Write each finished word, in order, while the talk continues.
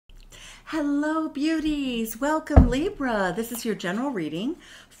Hello, beauties. Welcome, Libra. This is your general reading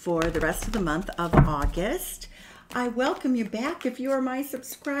for the rest of the month of August. I welcome you back if you are my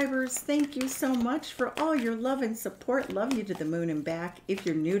subscribers. Thank you so much for all your love and support. Love you to the moon and back. If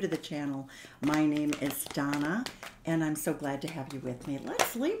you're new to the channel, my name is Donna, and I'm so glad to have you with me.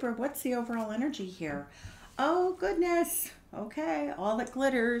 Let's Libra, what's the overall energy here? Oh, goodness. Okay, all that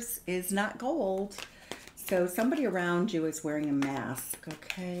glitters is not gold. So somebody around you is wearing a mask,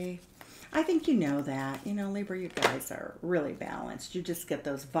 okay? I think you know that. You know, Libra, you guys are really balanced. You just get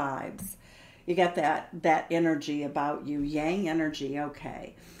those vibes. You get that energy about you, yang energy,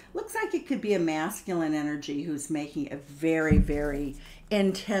 okay. Looks like it could be a masculine energy who's making a very, very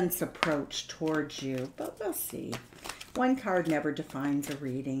intense approach towards you, but we'll see. One card never defines a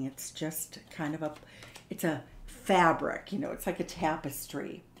reading. It's just kind of it's a fabric, you know, it's like a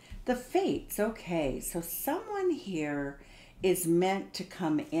tapestry. The fates, okay, so someone here is meant to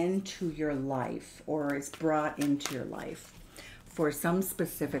come into your life or is brought into your life for some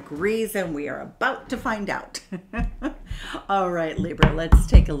specific reason. We are about to find out. All right, Libra, let's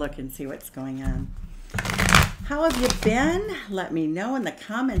take a look and see what's going on. How have you been? Let me know in the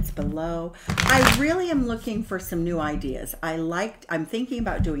comments below. I really am looking for some new ideas. I'm thinking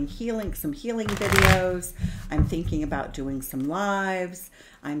about doing some healing videos. I'm thinking about doing some lives.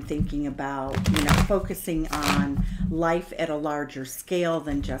 I'm thinking about, you know, focusing on life at a larger scale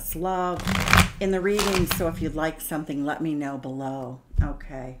than just love in the reading. So if you'd like something, let me know below.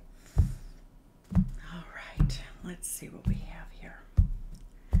 Okay. All right. Let's see what we have here.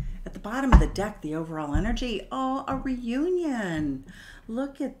 At the bottom of the deck, the overall energy. Oh, a reunion.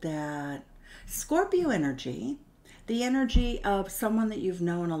 Look at that. Scorpio energy. The energy of someone that you've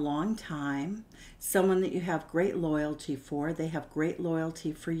known a long time, someone that you have great loyalty for. They have great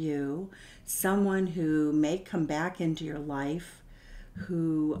loyalty for you. Someone who may come back into your life,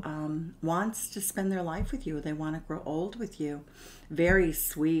 who wants to spend their life with you. They want to grow old with you. Very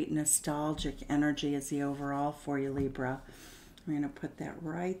sweet, nostalgic energy is the overall for you, Libra. I'm going to put that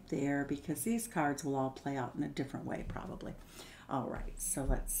right there because these cards will all play out in a different way probably. All right, so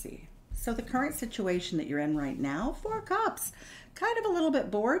let's see. So the current situation that you're in right now, 4 Cups, kind of a little bit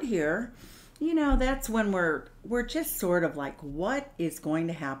bored here. You know, that's when we're just sort of like, what is going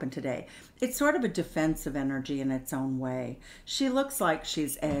to happen today? It's sort of a defensive energy in its own way. She looks like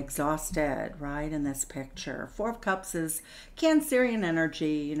she's exhausted, right, in this picture. 4 of Cups is Cancerian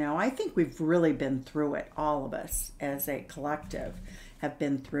energy. You know, I think we've really been through it. All of us as a collective have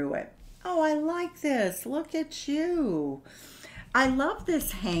been through it. Oh, I like this. Look at you. I love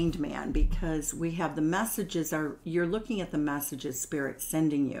this Hanged Man because we have the messages you're looking at the messages Spirit's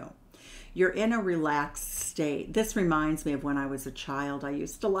sending you. You're in a relaxed state. This reminds me of when I was a child. I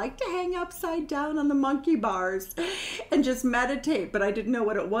used to like to hang upside down on the monkey bars and just meditate, but I didn't know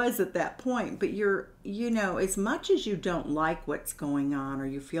what it was at that point. But you know, as much as you don't like what's going on or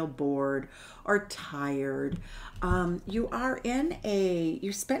you feel bored or tired,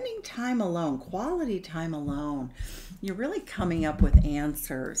 you're spending time alone, quality time alone. You're really coming up with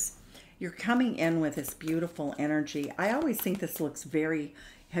answers. You're coming in with this beautiful energy. I always think this looks very,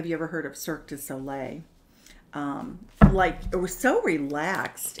 have you ever heard of Cirque du Soleil? Like we're so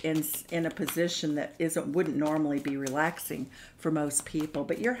relaxed in a position that wouldn't normally be relaxing for most people,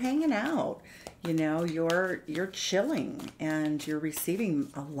 but you're hanging out, you know, you're chilling and you're receiving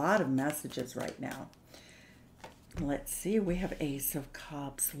a lot of messages right now. Let's see, we have Ace of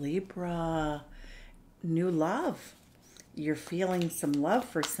Cups, Libra, new love. You're feeling some love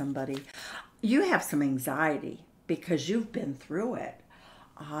for somebody. You have some anxiety because you've been through it.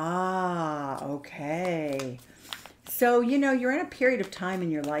 Ah, okay. So, you know, you're in a period of time in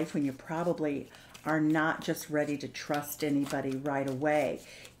your life when you probably are not just ready to trust anybody right away.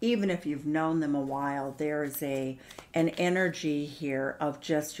 Even if you've known them a while, there's an energy here of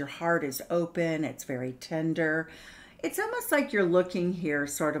just your heart is open. It's very tender. It's almost like you're looking here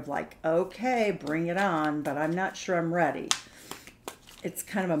sort of like, okay, bring it on, but I'm not sure I'm ready. It's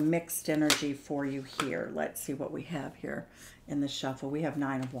kind of a mixed energy for you here. Let's see what we have here in the shuffle. We have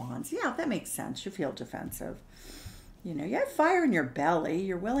 9 of Wands. Yeah, that makes sense. You feel defensive. You know, you have fire in your belly.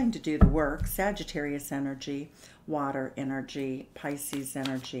 You're willing to do the work. Sagittarius energy, water energy, Pisces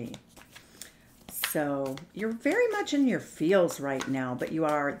energy. So you're very much in your feels right now, but you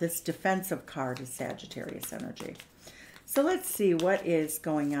are, this defensive card is Sagittarius energy. So let's see what is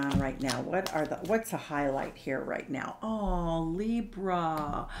going on right now. What's a highlight here right now? Oh,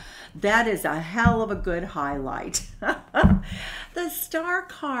 Libra. That is a hell of a good highlight. The Star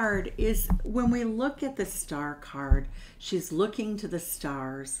card is, when we look at the Star card, she's looking to the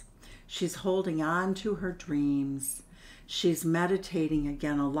stars. She's holding on to her dreams. She's meditating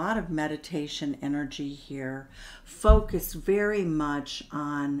again, a lot of meditation energy here. Focus very much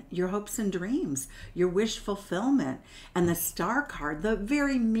on your hopes and dreams, your wish fulfillment. And the star card, the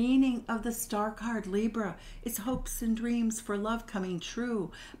very meaning of the star card, Libra, is hopes and dreams for love coming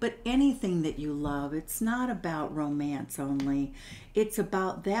true. But anything that you love, it's not about romance only. It's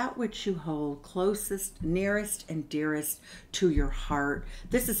about that which you hold closest, nearest, and dearest to your heart.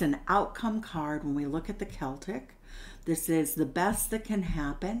 This is an outcome card when we look at the Celtic. This is the best that can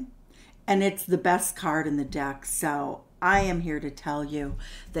happen, and it's the best card in the deck. So I am here to tell you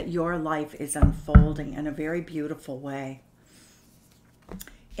that your life is unfolding in a very beautiful way.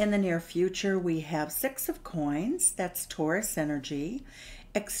 In the near future, we have 6 of coins. That's Taurus energy.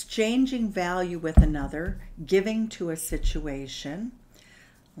 Exchanging value with another, giving to a situation.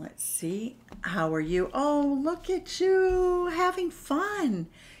 Let's see. How are you? Oh, look at you having fun.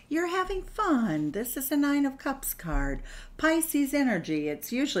 You're having fun. This is a 9 of Cups card. Pisces energy. It's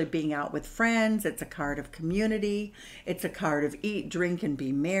usually being out with friends. It's a card of community. It's a card of eat, drink, and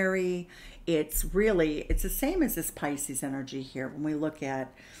be merry. It's the same as this Pisces energy here when we look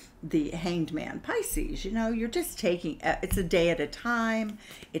at the Hanged Man. Pisces, you know, you're just taking, it's a day at a time.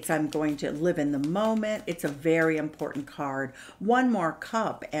 It's I'm going to live in the moment. It's a very important card. One more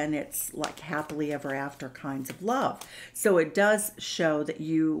cup and it's like happily ever after kinds of love. So it does show that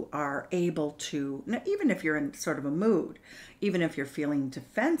you are able to, even if you're in sort of a mood, even if you're feeling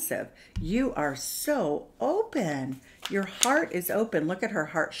defensive, you are so open. Your heart is open. Look at her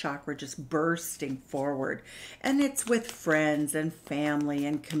heart chakra just bursting forward. And it's with friends and family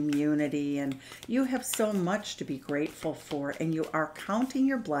and community. And you have so much to be grateful for. And you are counting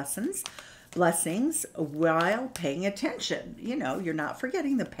your blessings while paying attention. You know, you're not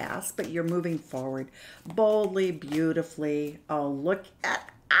forgetting the past, but you're moving forward boldly, beautifully. Oh, look at...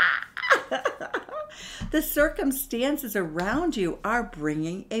 The circumstances around you are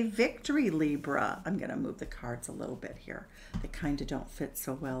bringing a victory, Libra. I'm going to move the cards a little bit here. They kind of don't fit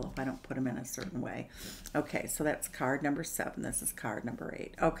so well if I don't put them in a certain way. Okay, so that's card number 7. This is card number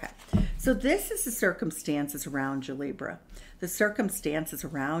 8. Okay, so this is the circumstances around you, Libra. The circumstances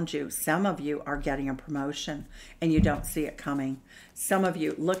around you, some of you are getting a promotion and you don't see it coming. Some of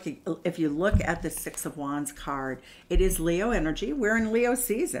you, if you look at the 6 of Wands card, it is Leo energy. We're in Leo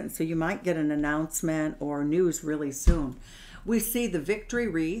season, so you might get an announcement or news really soon. We see the victory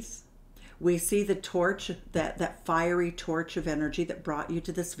wreath. We see the torch, that fiery torch of energy that brought you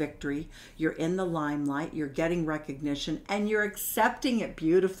to this victory. You're in the limelight, you're getting recognition, and you're accepting it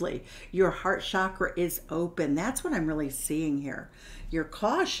beautifully. Your heart chakra is open. That's what I'm really seeing here. You're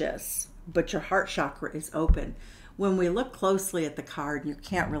cautious, but your heart chakra is open. When we look closely at the card, you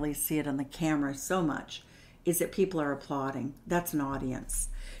can't really see it on the camera so much, is that people are applauding. That's an audience.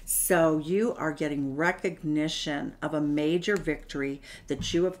 So you are getting recognition of a major victory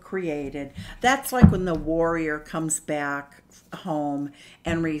that you have created. That's like when the warrior comes back home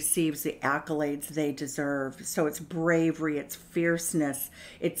and receives the accolades they deserve. So it's bravery, it's fierceness,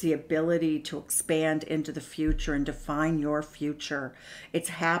 it's the ability to expand into the future and define your future. It's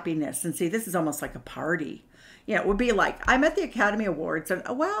happiness. And see, this is almost like a party. You know, it would be like, I'm at the Academy Awards and,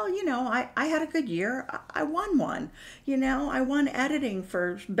 well, you know, I had a good year. I won one. You know, I won editing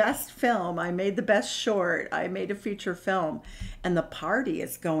for best film. I made the best short. I made a feature film. And the party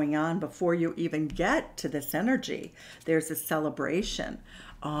is going on before you even get to this energy. There's a celebration.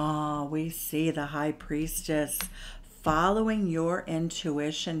 Oh, we see the High Priestess following your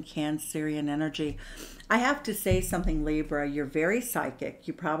intuition, Cancerian energy. I have to say something, Libra. You're very psychic.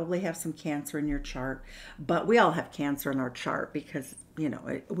 You probably have some Cancer in your chart, but we all have Cancer in our chart because, you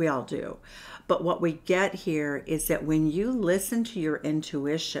know, we all do. But what we get here is that when you listen to your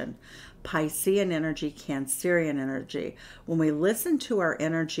intuition, Piscean energy, Cancerian energy, when we listen to our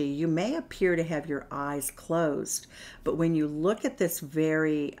energy, you may appear to have your eyes closed, but when you look at this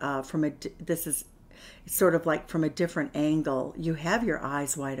this is sort of like from a different angle, you have your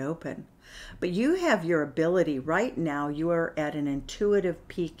eyes wide open. But you have your ability right now. You are at an intuitive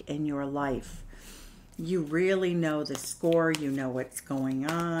peak in your life. You really know the score. You know what's going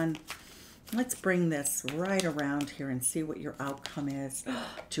on. Let's bring this right around here and see what your outcome is.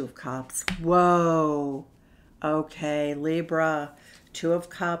 2 of Cups. Whoa. Okay, Libra. 2 of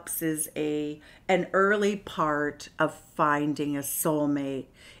Cups is an early part of finding a soulmate.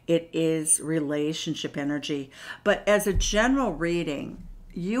 It is relationship energy. But as a general reading,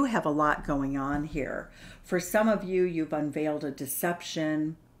 you have a lot going on here. For some of you, you've unveiled a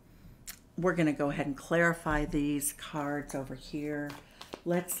deception. We're going to go ahead and clarify these cards over here.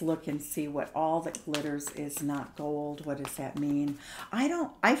 Let's look and see what all that glitters is not gold. What does that mean?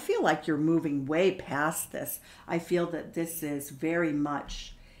 I feel like you're moving way past this. I feel that this is very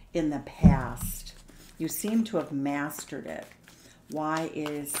much in the past. You seem to have mastered it. Why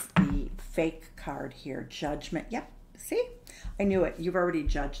is the fake card here? Judgment. Yep. See? I knew it. You've already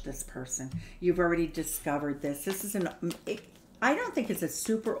judged this person. You've already discovered this. This is I don't think it's a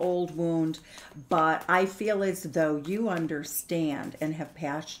super old wound, but I feel as though you understand and have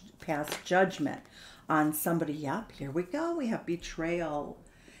passed judgment on somebody. Yep, here we go. We have betrayal.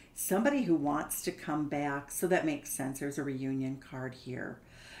 Somebody who wants to come back. So that makes sense. There's a reunion card here.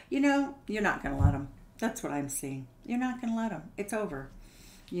 You know, you're not going to let them. That's what I'm seeing. You're not going to let them. It's over.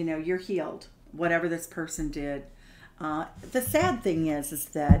 You know, you're healed. Whatever this person did. The sad thing is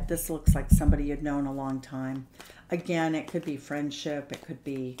that this looks like somebody you've known a long time. Again, it could be friendship. It could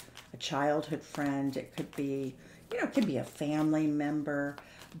be a childhood friend. It could be, you know, it could be a family member.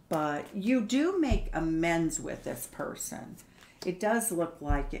 But you do make amends with this person. It does look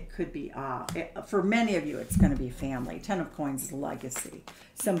like it could be, for many of you, it's going to be family. 10 of Coins is legacy.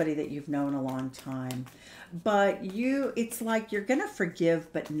 Somebody that you've known a long time. But it's like you're going to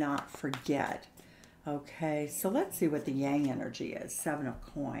forgive but not forget. Okay, so let's see what the Yang energy is. 7 of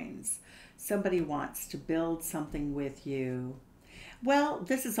Coins. Somebody wants to build something with you. Well,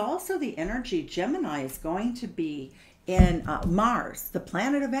 this is also the energy. Gemini is going to be in Mars, the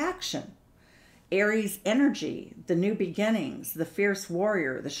planet of action. Aries energy, the new beginnings, the fierce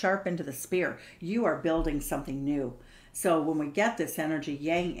warrior, the sharp end of the spear. You are building something new. So when we get this energy,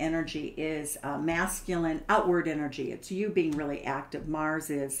 Yang energy is masculine, outward energy. It's you being really active. Mars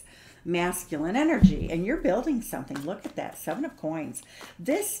is masculine energy, and you're building something. Look at that, 7 of Coins.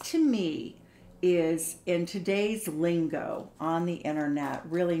 This to me is, in today's lingo on the internet,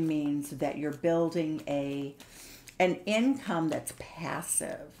 really means that you're building an income that's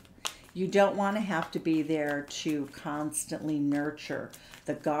passive. You don't want to have to be there to constantly nurture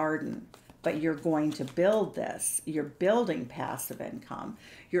the garden, but you're going to build this. You're building passive income.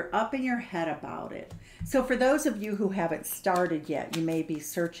 You're up in your head about it. So for those of you who haven't started yet, you may be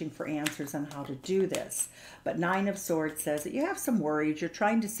searching for answers on how to do this. But 9 of Swords says that you have some worries. You're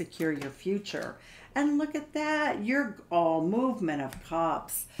trying to secure your future. And look at that. You're all movement of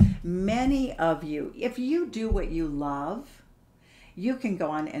cups. Many of you, if you do what you love, you can go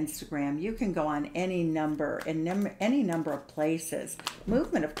on Instagram. You can go on any number of places.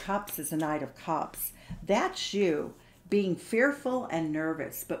 Movement of Cups is a Knight of Cups. That's you being fearful and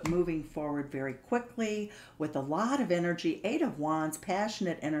nervous, but moving forward very quickly with a lot of energy. 8 of Wands,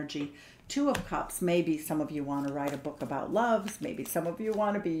 passionate energy. 2 of Cups. Maybe some of you want to write a book about loves. Maybe some of you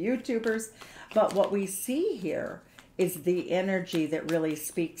want to be YouTubers. But what we see here is the energy that really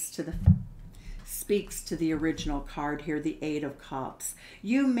speaks to the original card here, the 8 of Cups.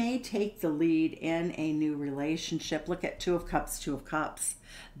 You may take the lead in a new relationship. Look at 2 of Cups, 2 of Cups.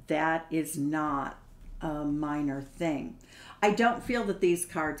 That is not a minor thing. I don't feel that these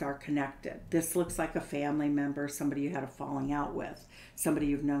cards are connected. This looks like a family member, somebody you had a falling out with, somebody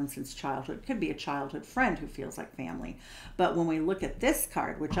you've known since childhood. It could be a childhood friend who feels like family. But when we look at this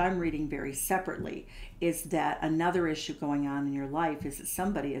card, which I'm reading very separately, is that another issue going on in your life is that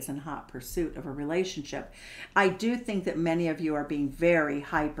somebody is in hot pursuit of a relationship. I do think that many of you are being very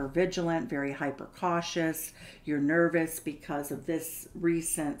hyper vigilant, very hyper cautious. You're nervous because of this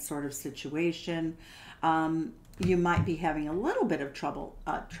recent sort of situation. You might be having a little bit of trouble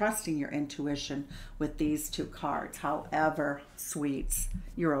trusting your intuition with these 2 cards. However, sweets,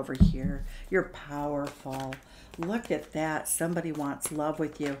 you're over here. You're powerful. Look at that. Somebody wants love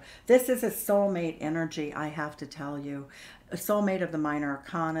with you. This is a soulmate energy, I have to tell you. A soulmate of the minor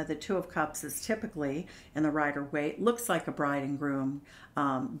arcana. The 2 of Cups is typically in the Rider-Waite. Looks like a bride and groom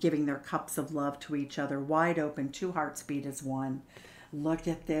giving their cups of love to each other. Wide open. 2 hearts beat as one. Look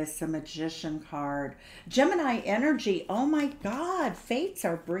at this, a Magician card. Gemini energy, oh my God, fates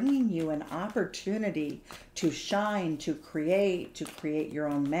are bringing you an opportunity to shine, to create your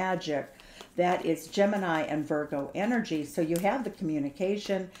own magic. That is Gemini and Virgo energy. So you have the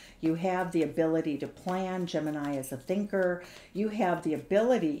communication, you have the ability to plan. Gemini is a thinker. You have the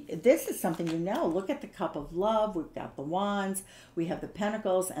ability, this is something you know. Look at the Cup of Love. We've got the Wands, we have the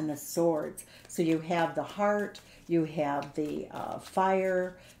Pentacles and the Swords. So you have the heart, you have the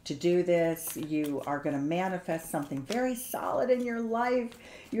fire to do this. You are going to manifest something very solid in your life.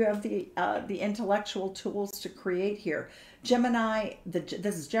 You have the intellectual tools to create here. Gemini, this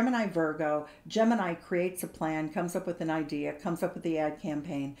is Gemini Virgo. Gemini creates a plan, comes up with an idea, comes up with the ad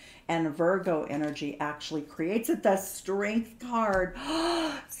campaign, and Virgo energy actually creates it. The Strength card.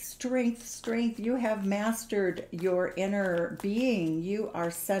 strength, strength. You have mastered your inner being. You are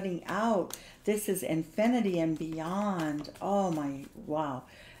setting out. This is infinity and beyond. Oh my, wow.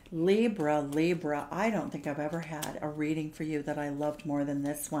 Libra, Libra, I don't think I've ever had a reading for you that I loved more than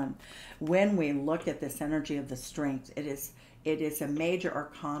this one. When we look at this energy of the strength, it is a major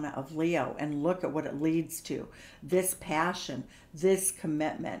arcana of Leo, and look at what it leads to. This passion, this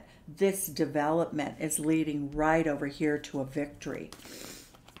commitment, this development is leading right over here to a victory.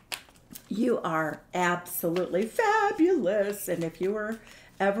 You are absolutely fabulous. And if you were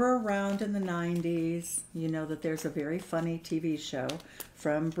ever around in the 90s, you know that there's a very funny TV show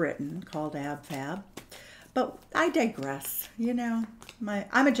from Britain called Ab Fab. But I digress. You know,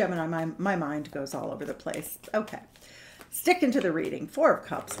 I'm a Gemini. My mind goes all over the place. Okay. Sticking to the reading. Four of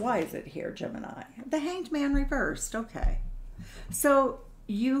Cups. Why is it here, Gemini? The Hanged Man reversed. Okay. So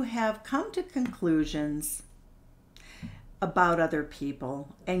you have come to conclusions about other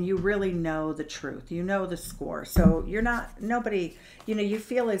people, and you really know the truth. You know the score. So you're not, nobody, you know, you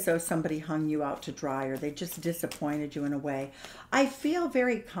feel as though somebody hung you out to dry, or they just disappointed you in a way. I feel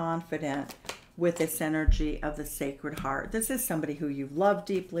very confident with this energy of the Sacred Heart. This is somebody who you love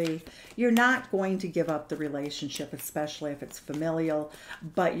deeply. You're not going to give up the relationship, especially if it's familial,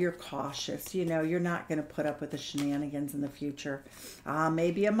 but you're cautious. You know, you're not going to put up with the shenanigans in the future.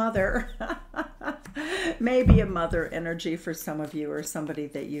 Maybe a mother. Maybe a mother energy for some of you, or somebody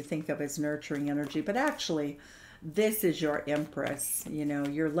that you think of as nurturing energy. But actually, this is your Empress. You know,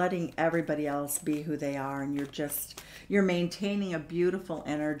 you're letting everybody else be who they are, and you're maintaining a beautiful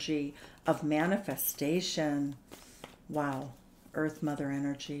energy of manifestation. Wow. Earth Mother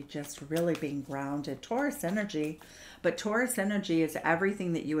energy, just really being grounded. Taurus energy, but Taurus energy is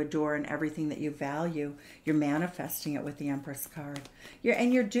everything that you adore and everything that you value. You're manifesting it with the Empress card.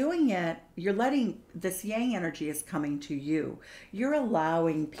 You're doing it, you're letting, this Yang energy is coming to you. You're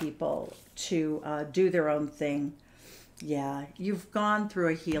allowing people to do their own thing. Yeah, you've gone through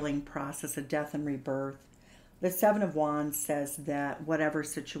a healing process, a death and rebirth. The Seven of Wands says that whatever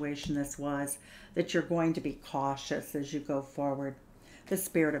situation this was, that you're going to be cautious as you go forward. The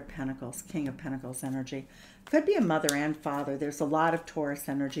Spirit of Pentacles, King of Pentacles energy. Could be a mother and father. There's a lot of Taurus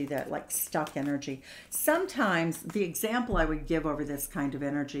energy, that like stuck energy. Sometimes the example I would give over this kind of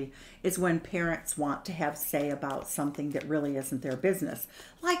energy is when parents want to have say about something that really isn't their business.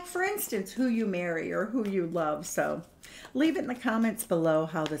 Like, for instance, who you marry or who you love. So leave it in the comments below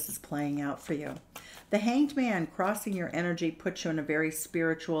how this is playing out for you. The Hanged Man crossing your energy puts you in a very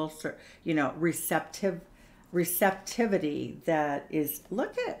spiritual, you know, receptivity that is,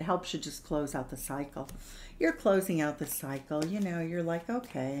 look at it, helps you just close out the cycle. You're closing out the cycle. You know, you're like,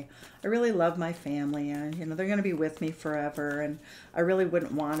 okay, I really love my family, and you know, they're going to be with me forever, and I really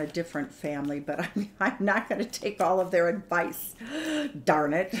wouldn't want a different family, but I'm not going to take all of their advice.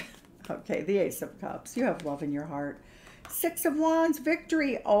 Darn it. Okay, the Ace of Cups. You have love in your heart. Six of Wands,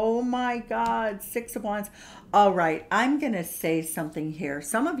 victory. Oh my God, Six of Wands. All right, I'm going to say something here.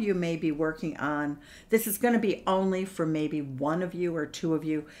 Some of you may be working on, this is going to be only for maybe one of you or two of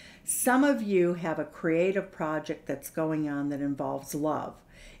you. Some of you have a creative project that's going on that involves love.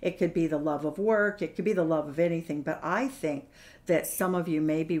 It could be the love of work. It could be the love of anything. But I think that some of you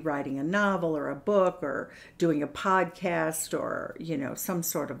may be writing a novel or a book or doing a podcast or, you know, some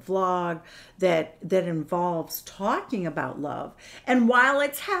sort of vlog that involves talking about love. And while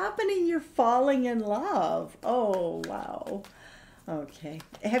it's happening, you're falling in love. Oh, wow. Okay.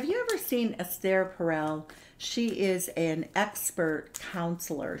 Have you ever seen Esther Perel? She is an expert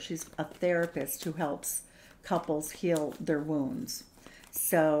counselor. She's a therapist who helps couples heal their wounds.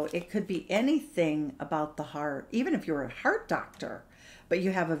 So it could be anything about the heart, even if you're a heart doctor, but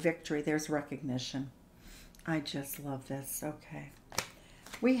you have a victory. There's recognition. I just love this. Okay.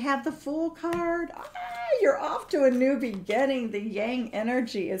 We have the Fool card. You're off to a new beginning. The Yang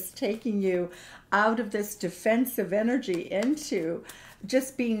energy is taking you out of this defensive energy into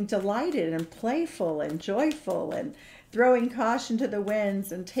just being delighted and playful and joyful and throwing caution to the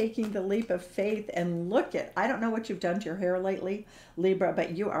winds and taking the leap of faith. And look at, I don't know what you've done to your hair lately, Libra,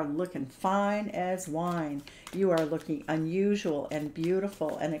 but you are looking fine as wine. You are looking unusual and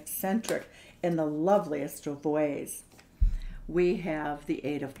beautiful and eccentric in the loveliest of ways. We have the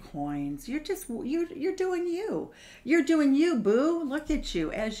Eight of Coins. You're doing you. You're doing you, boo. Look at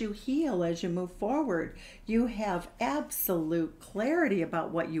you as you heal, as you move forward. You have absolute clarity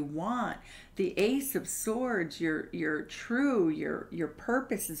about what you want. The Ace of Swords, you're true. Your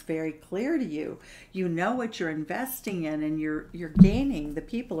purpose is very clear to you. You know what you're investing in, and you're gaining the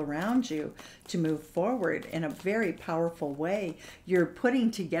people around you to move forward in a very powerful way. You're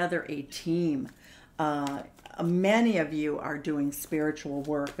putting together a team. many of you are doing spiritual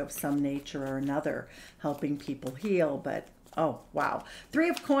work of some nature or another, helping people heal. But, oh, wow. Three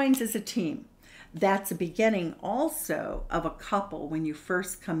of Coins is a team. That's a beginning also of a couple when you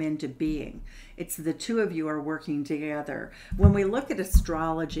first come into being. It's the two of you are working together. When we look at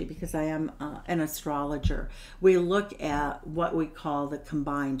astrology, because I am an astrologer, we look at what we call the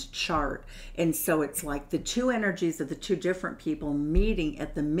combined chart. And so it's like the two energies of the two different people meeting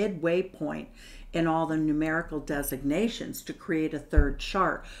at the midway point in all the numerical designations to create a third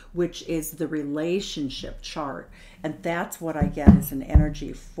chart, which is the relationship chart. And that's what I get as an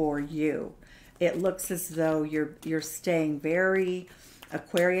energy for you. It looks as though you're staying very,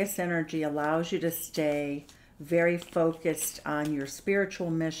 Aquarius energy allows you to stay very focused on your spiritual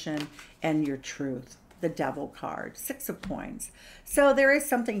mission and your truth. The Devil card, Six of Coins. So there is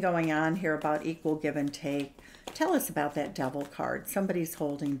something going on here about equal give and take. Tell us about that Devil card. Somebody's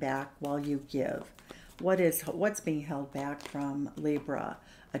holding back while you give. What's being held back from Libra?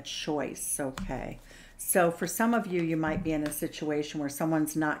 A choice, okay. So for some of you, you might be in a situation where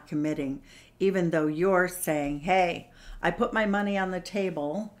someone's not committing, even though you're saying, hey, I put my money on the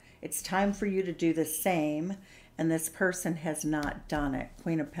table. It's time for you to do the same. And this person has not done it.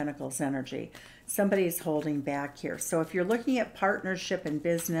 Queen of Pentacles energy. Somebody's holding back here. So if you're looking at partnership in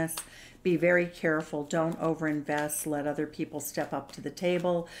business, be very careful. Don't overinvest. Let other people step up to the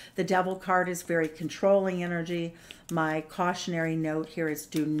table. The Devil card is very controlling energy. My cautionary note here is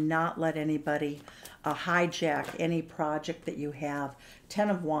do not let anybody hijack any project that you have. Ten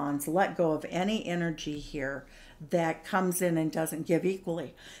of Wands. Let go of any energy here that comes in and doesn't give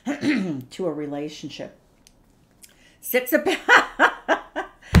equally to a relationship. Six of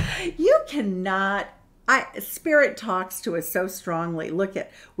you cannot, Spirit talks to us so strongly. Look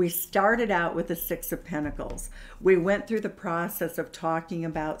at, we started out with the Six of Pentacles. We went through the process of talking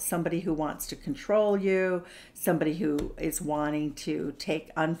about somebody who wants to control you, somebody who is wanting to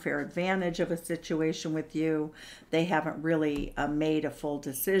take unfair advantage of a situation with you. They haven't really made a full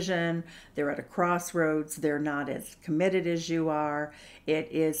decision. They're at a crossroads. They're not as committed as you are. It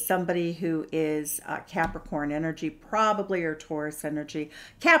is somebody who is Capricorn energy, probably, or Taurus energy.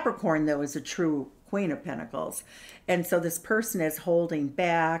 Capricorn, though, is a true Queen of Pentacles. And so this person is holding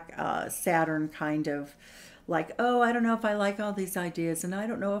back, Saturn kind of like, oh, I don't know if I like all these ideas and I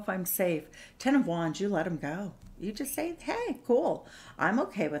don't know if I'm safe. Ten of Wands, you let them go. You just say, hey, cool, I'm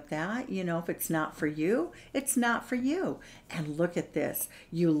okay with that. You know, if it's not for you, it's not for you. And look at this.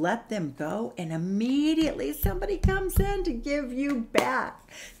 You let them go and immediately somebody comes in to give you back,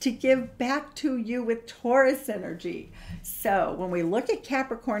 to give back to you with Taurus energy. So when we look at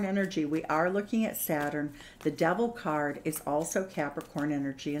Capricorn energy, we are looking at Saturn. The Devil card is also Capricorn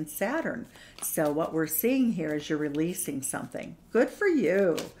energy and Saturn. So what we're seeing here is you're releasing something. Good for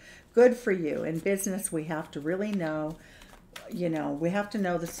you. Good for you. In business, we have to really know, you know, we have to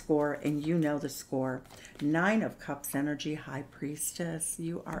know the score, and you know the score. Nine of Cups energy, High Priestess.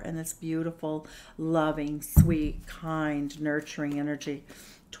 You are in this beautiful, loving, sweet, kind, nurturing energy.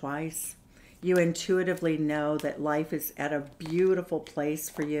 Twice. You intuitively know that life is at a beautiful place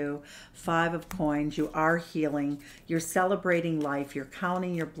for you. Five of Coins, you are healing. You're celebrating life. You're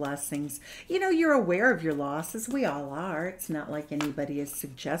counting your blessings. You know, you're aware of your losses. We all are. It's not like anybody is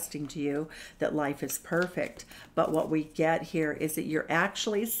suggesting to you that life is perfect. But what we get here is that you're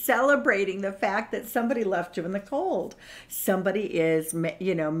actually celebrating the fact that somebody left you in the cold. Somebody is,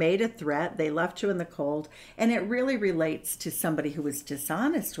 you know, made a threat. They left you in the cold. And it really relates to somebody who was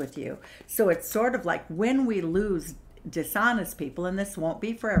dishonest with you. So it's sort of like when we lose dishonest people, and this won't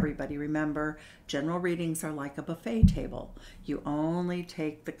be for everybody. Remember, general readings are like a buffet table. You only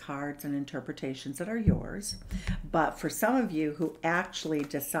take the cards and interpretations that are yours. But for some of you who actually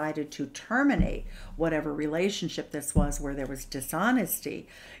decided to terminate whatever relationship this was where there was dishonesty,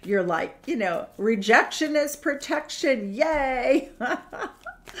 you're like, you know, rejection is protection. Yay!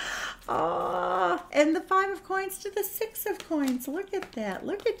 Oh, and the Five of Coins to the Six of Coins. Look at that.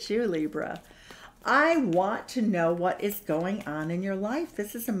 Look at you, Libra. I want to know what is going on in your life.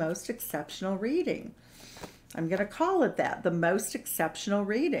 This is the most exceptional reading. I'm going to call it that, the most exceptional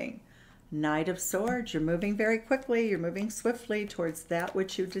reading. Knight of Swords. You're moving very quickly. You're moving swiftly towards that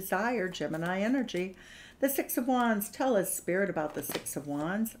which you desire, Gemini energy. The Six of Wands. Tell us, Spirit, about the Six of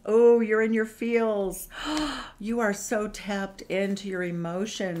Wands. Oh, you're in your feels. You are so tapped into your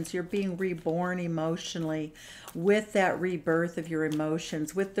emotions. You're being reborn emotionally with that rebirth of your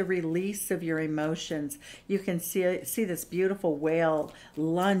emotions, with the release of your emotions. You can see this beautiful whale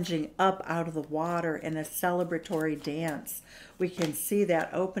lunging up out of the water in a celebratory dance. We can see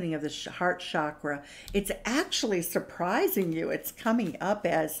that opening of the heart chakra. It's actually surprising you. It's coming up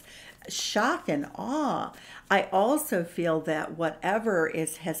as shock and awe. I also feel that whatever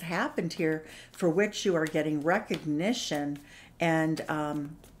has happened here, for which you are getting recognition, and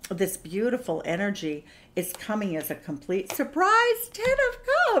this beautiful energy is coming as a complete surprise. 10 of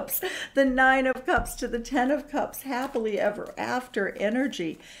Cups, the 9 of Cups to the 10 of Cups, happily ever after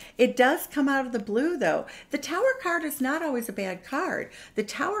energy. It does come out of the blue, though. The Tower card is not always a bad card. The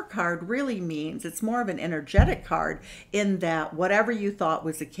Tower card really means it's more of an energetic card, in that whatever you thought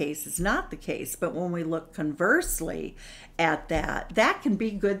was the case is not the case. But when we look conversely at that, that can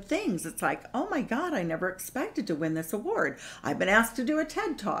be good things. It's like, oh my God, I never expected to win this award. I've been asked to do a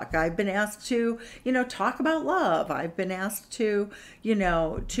TED Talk. I've been asked to, talk about love. I've been asked to,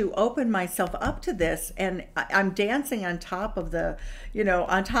 to open myself up to this. And I'm dancing on top of the,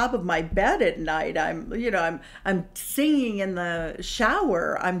 on top of my bed at night. I'm singing in the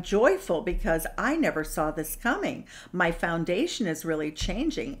shower. I'm joyful because I never saw this coming. My foundation is really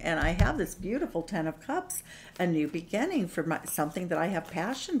changing. And I have this beautiful 10 of Cups, a new beginning for something that I have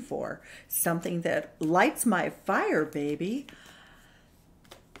passion for, something that lights my fire, baby.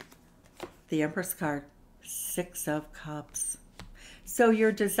 The Empress card, 6 of Cups. So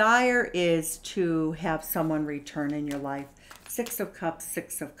your desire is to have someone return in your life. 6 of Cups,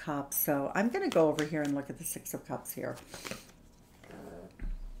 6 of Cups. So I'm going to go over here and look at the 6 of Cups here.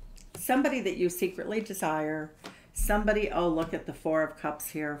 Somebody that you secretly desire. Somebody, oh, look at the 4 of Cups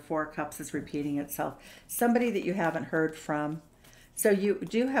here. 4 of Cups is repeating itself. Somebody that you haven't heard from. So you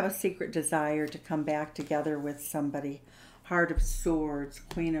do have a secret desire to come back together with somebody. Heart of Swords,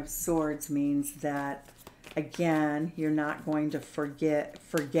 Queen of Swords means that, again, you're not going to forget,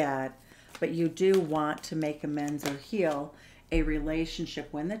 but you do want to make amends or heal a relationship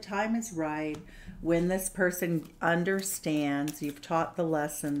when the time is right, when this person understands, you've taught the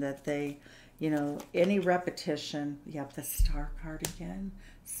lesson that they, any repetition. You have the Star card again,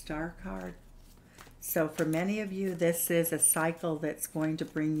 Star card. So for many of you, this is a cycle that's going to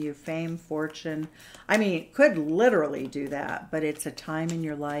bring you fame, fortune. I mean, it could literally do that, but it's a time in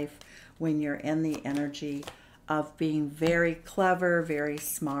your life when you're in the energy of being very clever, very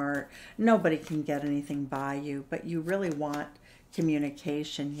smart. Nobody can get anything by you, but you really want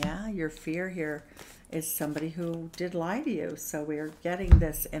communication. Yeah, your fear here is somebody who did lie to you. So we're getting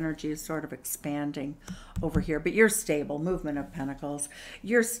this energy sort of expanding over here. But you're stable, movement of pentacles.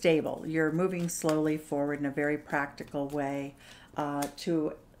 You're stable. You're moving slowly forward in a very practical way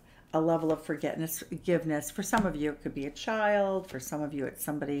to a level of forgiveness. For some of you, it could be a child. For some of you, it's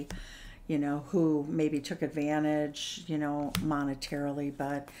somebody, who maybe took advantage, monetarily.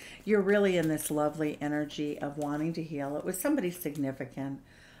 But you're really in this lovely energy of wanting to heal. It was somebody significant.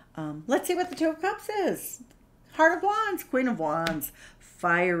 Let's see what the 2 of Cups is. Heart of Wands, Queen of Wands,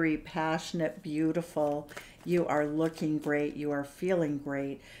 fiery, passionate, beautiful. You are looking great. You are feeling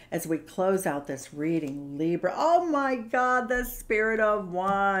great. As we close out this reading, Libra. Oh my God, the Spirit of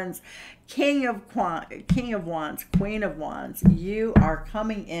Wands. King of Wands, Queen of Wands. You are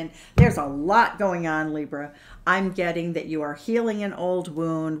coming in. There's a lot going on, Libra. I'm getting that you are healing an old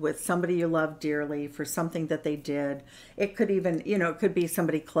wound with somebody you love dearly for something that they did. It could even, it could be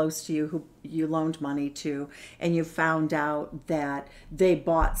somebody close to you who you loaned money to, and you found out that they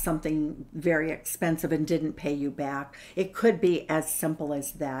bought something very expensive and didn't pay you back. It could be as simple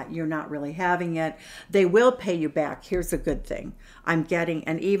as that. You're not really having it. They will pay you back. Here's a good thing. I'm getting,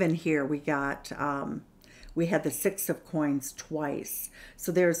 and even here we got, we had the 6 of Coins twice.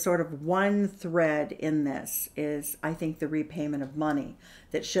 So there's sort of one thread in this is, I think, the repayment of money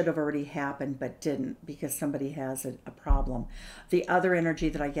that should have already happened but didn't because somebody has a problem. The other energy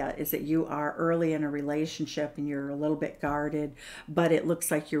that I get is that you are early in a relationship and you're a little bit guarded, but it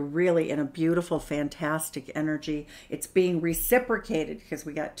looks like you're really in a beautiful, fantastic energy. It's being reciprocated because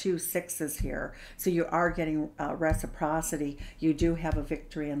we got 2 6s here. So you are getting reciprocity. You do have a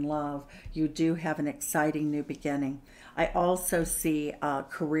victory in love. You do have an exciting new beginning. I also see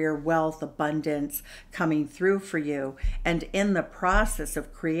career wealth, abundance coming through for you. And in the process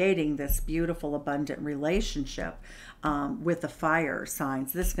of creating this beautiful, abundant relationship with the fire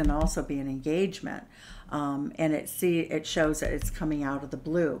signs, this can also be an engagement. And it shows that it's coming out of the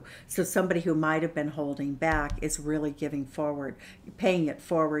blue. So somebody who might have been holding back is really giving forward, paying it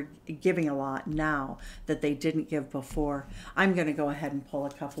forward, giving a lot now that they didn't give before. I'm going to go ahead and pull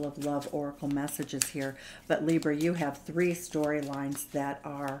a couple of love oracle messages here. But Libra, you have 3 storylines that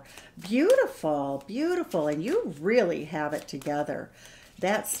are beautiful, beautiful, and you really have it together.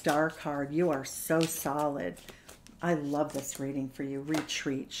 That Star card, you are so solid. I love this reading for you.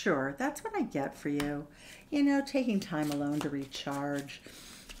 Retreat, sure, that's what I get for you. Taking time alone to recharge.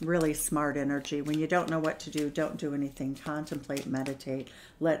 Really smart energy. When you don't know what to do, don't do anything. Contemplate, meditate.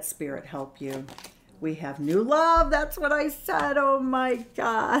 Let spirit help you. We have new love. That's what I said. Oh my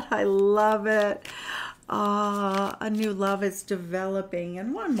God. I love it. A new love is developing.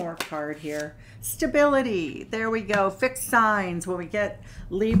 And one more card here. Stability. There we go. Fixed signs. When we get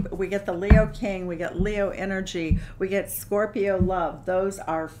we get the Leo King, we get Leo energy, we get Scorpio love. Those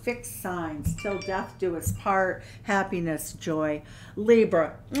are fixed signs. Till death do us part. Happiness, joy.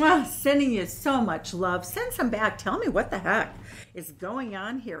 Libra, sending you so much love. Send some back. Tell me what the heck is going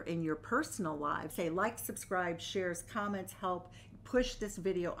on here in your personal lives. Say like, subscribe, shares, comments help push this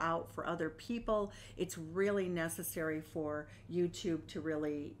video out for other people. It's really necessary for YouTube to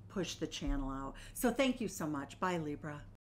really push the channel out. So thank you so much. Bye, Libra.